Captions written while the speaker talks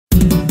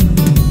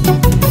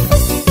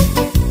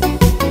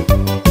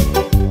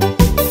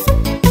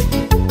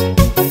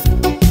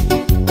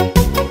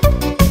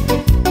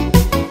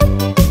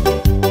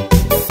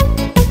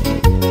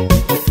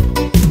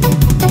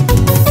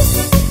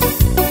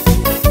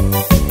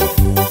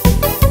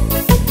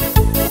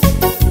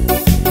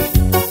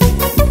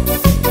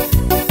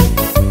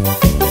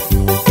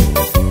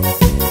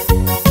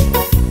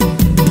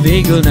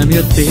Végül nem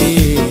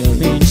jöttél,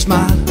 nincs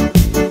már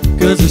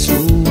közös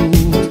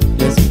út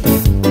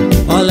ezután.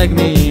 A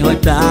legmélyén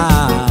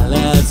hagytál,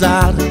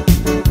 elzár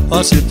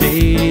a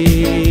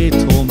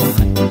sötét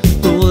homály.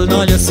 Túl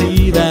nagy a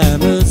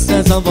szívem,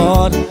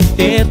 összezavar,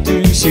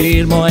 értünk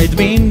sír majd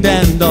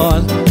minden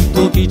dal.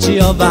 Túl kicsi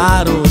a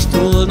város,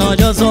 túl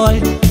nagy a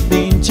zaj,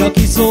 nincs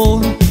aki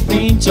szól,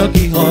 nincs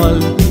aki hall.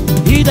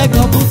 Hideg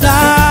nap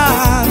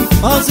után,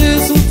 az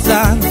ősz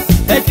utcán,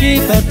 egy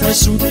képet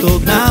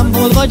suttognám,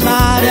 hol vagy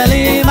már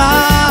elém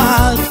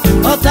állt.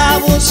 A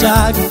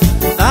távolság,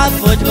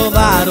 átfagyva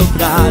várok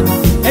rád.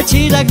 Egy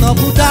hideg nap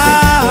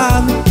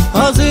után,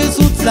 az ősz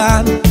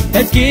utcán,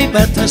 egy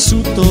képet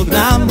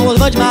suttognám, hol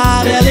vagy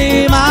már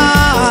elém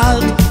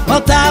állt.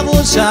 A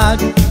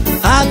távolság,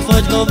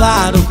 átfagyva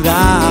várok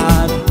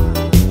rád.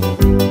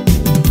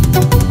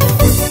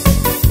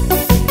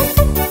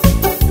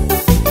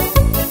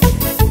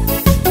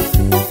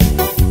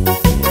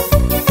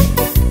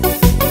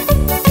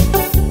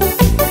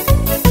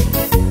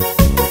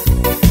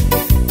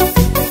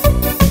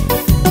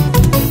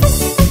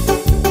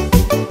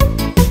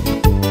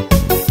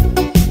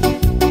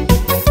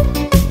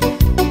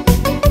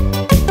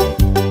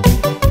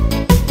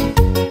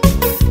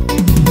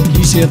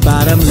 Kísért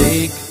pár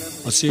emlék,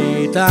 a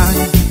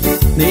sétány,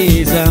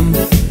 nézem,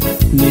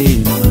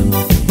 nézem.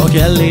 A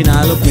kellén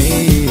állok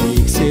még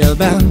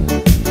szélben,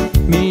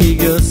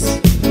 míg jössz,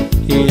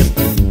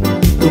 értem.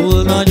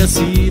 Túl nagy a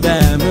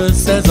szívem,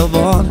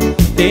 összezavar,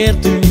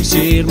 értünk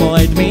sír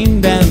majd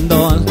minden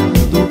dal.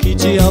 Túl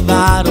kicsi a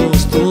város,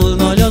 túl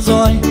nagy a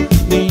zaj,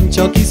 nincs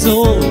aki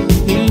szól,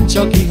 nincs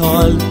aki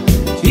hall.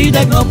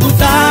 Hideg nap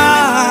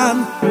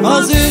után,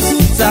 az ősz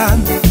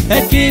utcán,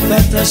 egy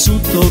képet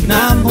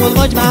suttognám, hol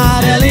vagy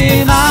már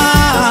elém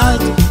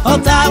állt.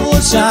 A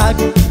távolság,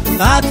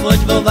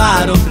 átfagyva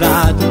várok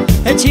rád.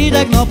 Egy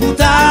hideg nap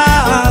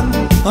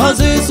után, az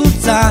ősz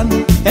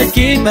utcán, egy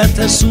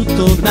képet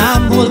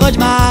suttognám, hol vagy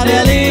már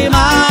elém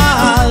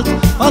állt.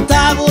 A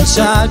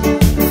távolság,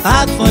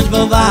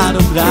 átfagyva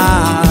várok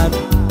rád.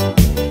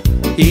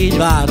 Így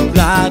várok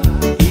rád,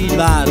 így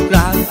várok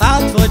rád,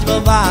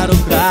 átfagyva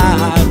várok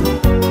rád.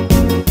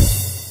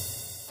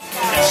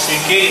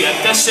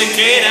 Tessék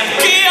kérem,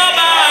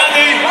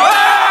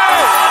 kiabálni!